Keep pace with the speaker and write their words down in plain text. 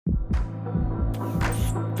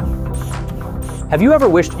Have you ever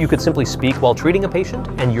wished you could simply speak while treating a patient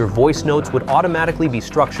and your voice notes would automatically be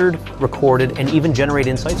structured, recorded, and even generate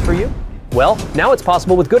insights for you? Well, now it's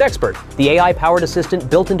possible with GoodXpert, the AI-powered assistant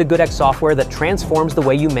built into GoodX software that transforms the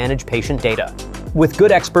way you manage patient data. With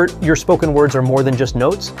GoodXpert, your spoken words are more than just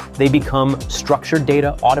notes. They become structured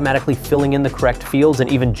data, automatically filling in the correct fields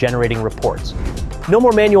and even generating reports. No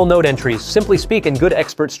more manual note entries. Simply speak and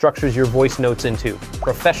GoodXpert structures your voice notes into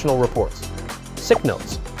professional reports, sick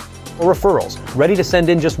notes, or referrals, ready to send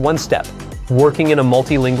in just one step. Working in a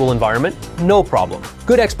multilingual environment? No problem.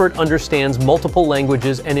 GoodXpert understands multiple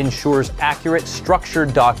languages and ensures accurate,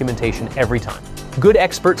 structured documentation every time.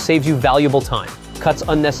 GoodXpert saves you valuable time, cuts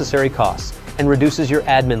unnecessary costs, and reduces your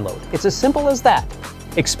admin load. It's as simple as that.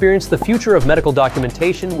 Experience the future of medical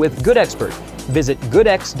documentation with GoodXpert. Visit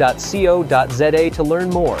goodx.co.za to learn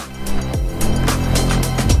more.